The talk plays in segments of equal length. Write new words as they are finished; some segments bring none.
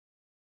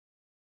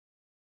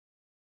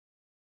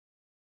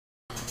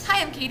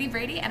Hi, I'm Katie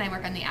Brady, and I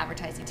work on the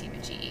advertising team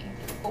at GE.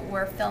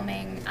 We're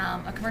filming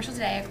a commercial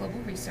today at Global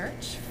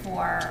Research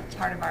for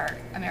part of our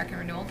American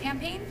Renewal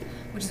campaign,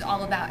 which is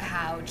all about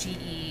how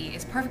GE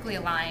is perfectly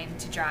aligned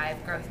to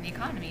drive growth in the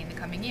economy in the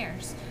coming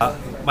years.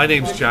 My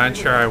name's John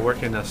Chair. I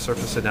work in a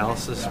surface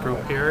analysis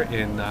group here,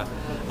 and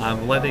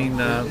I'm letting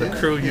the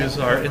crew use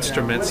our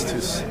instruments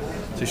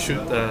to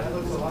shoot the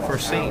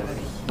first scene.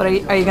 But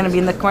are you going to be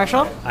in the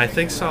commercial? I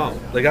think so.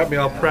 They got me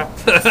all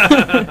prepped.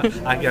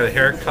 I got a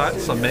haircut,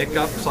 some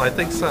makeup, so I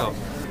think so.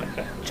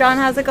 John,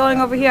 how's it going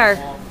over here?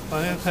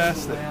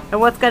 Fantastic. And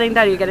what's getting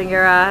done? Are you getting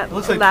your It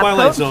looks like lab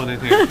Twilight coat? Zone in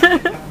here.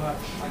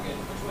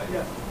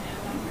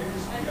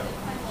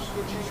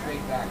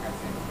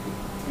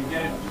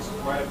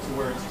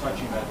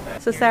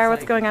 So Sarah,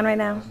 what's going on right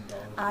now?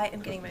 I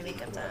am getting my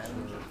makeup done.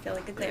 I feel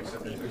like a glamour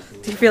queen.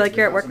 Do you feel like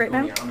you're at work right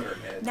now?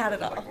 Not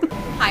at all.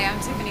 Hi, I'm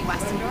Tiffany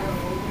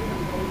Westendorf.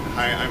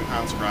 Hi, I'm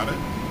Hans Grade.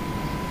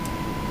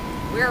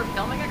 We're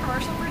filming a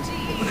commercial for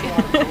GE.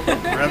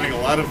 We're having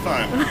a lot of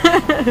fun.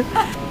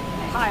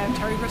 Hi, I'm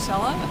Terry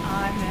Bracella.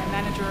 I'm the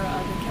manager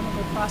of the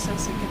Chemical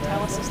Process and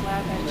Catalysis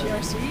Lab at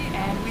GRC,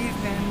 and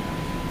we've been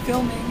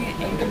filming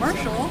a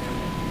commercial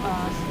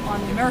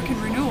on the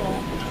American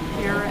Renewal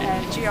here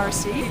at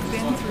GRC. We've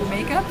been through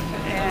makeup,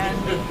 and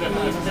we've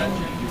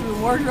been through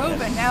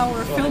wardrobe, and now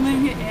we're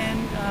filming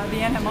in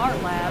the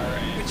NMR lab,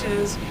 which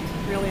is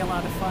really a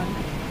lot of fun.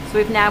 So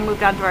we've now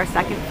moved on to our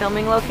second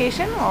filming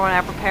location. We're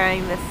now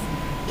preparing this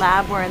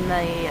lab. We're in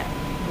the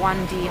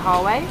 1D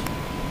hallway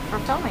for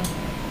filming.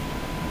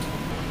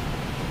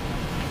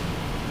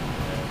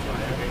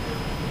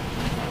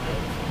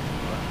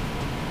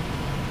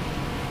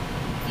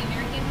 The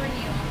American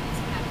Renewal is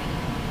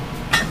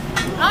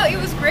happening. Oh, it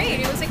was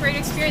great. It was a great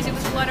experience. It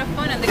was a lot of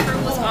fun, and the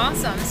crew was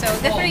awesome. So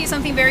definitely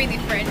something very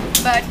different,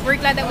 but we're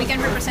glad that we can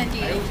represent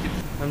you.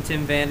 I'm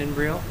Tim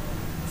Vandenbriel.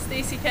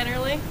 Stacy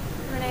Kennerly.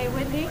 Renee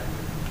Whitney.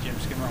 Jim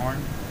Skimmerhorn.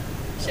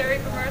 Sherry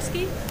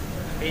Pomersky.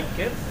 Pete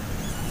Kidd.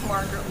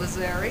 Margaret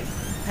Lazzari.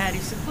 Patty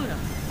Cipluto.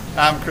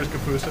 I'm Chris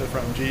Capusa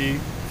from GE.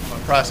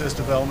 I'm a process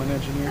development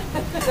engineer.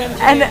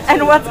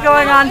 And what's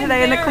going on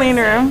today in the clean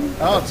room?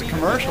 Oh, it's a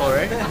commercial,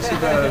 right? You see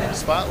the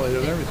spotlight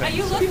and everything.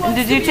 And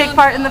did you take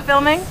part in the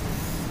filming?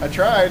 I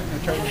tried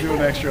to do an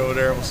extra over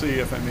there. We'll see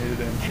if I made it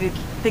in. Do you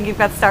think you've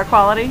got star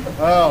quality?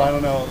 Oh, I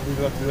don't know. Leave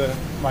it up to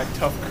my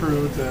tough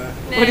crew to...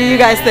 What do you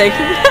guys think?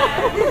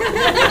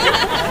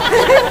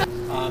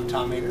 I'm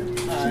Tom Mager.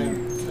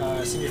 I'm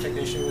a senior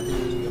technician with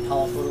the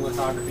Apollo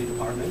Photolithography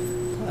department.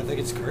 I think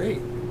it's great.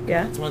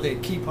 Yeah. It's one of the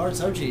key parts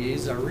of GE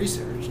is our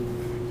research.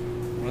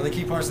 And one of the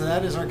key parts of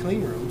that is our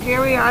clean room.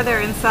 Here we are.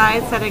 They're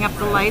inside setting up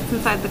the lights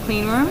inside the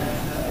clean room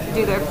to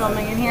do their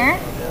filming in here.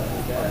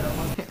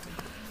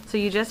 So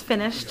you just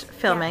finished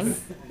filming.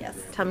 Yes.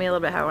 Tell me a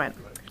little bit how it went.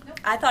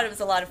 I thought it was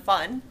a lot of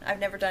fun. I've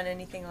never done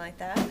anything like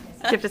that. Do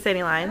you have to say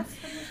any lines?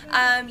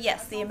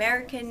 Yes, the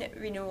American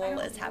Renewal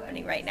is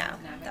happening right now.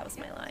 That was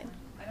my line.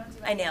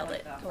 I nailed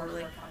it,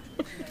 totally.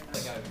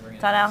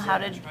 Donnell, how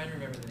did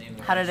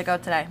it go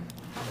today?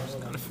 It was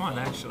kind of fun,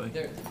 actually.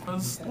 It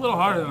was a little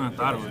harder than I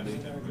thought it would be.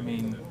 I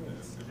mean,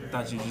 I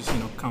thought you'd just,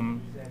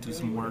 come do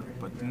some work,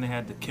 but then they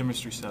had the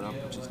chemistry set up,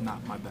 which is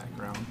not my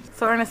background.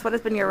 So Ernest, what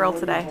has been your role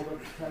today?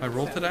 My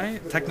role today?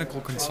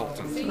 Technical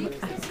consultant.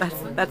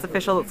 That's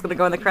official. It's going to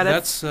go in the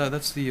credits.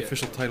 That's the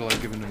official title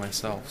I've given to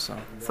myself.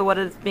 So what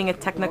is being a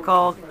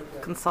technical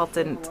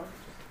consultant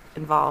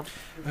involved?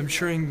 I'm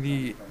ensuring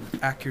the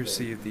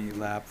accuracy of the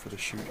lab for the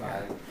shoot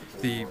here,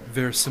 the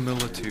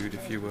verisimilitude,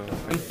 if you will.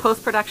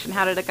 Post-production,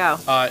 how did it go?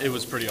 It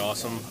was pretty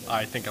awesome.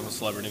 I think I'm a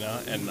celebrity now,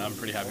 and I'm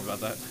pretty happy about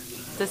that.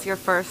 Is this your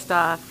first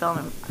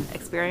film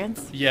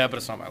experience? Yeah, but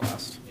it's not my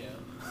last.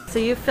 So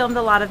you've filmed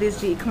a lot of these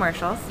GE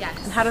commercials. Yes.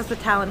 And how does the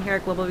talent here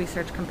at Global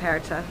Research compare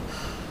to?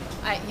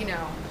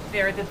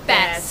 They're the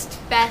best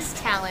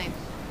talent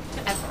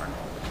ever.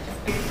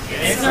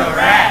 It's a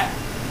wrap.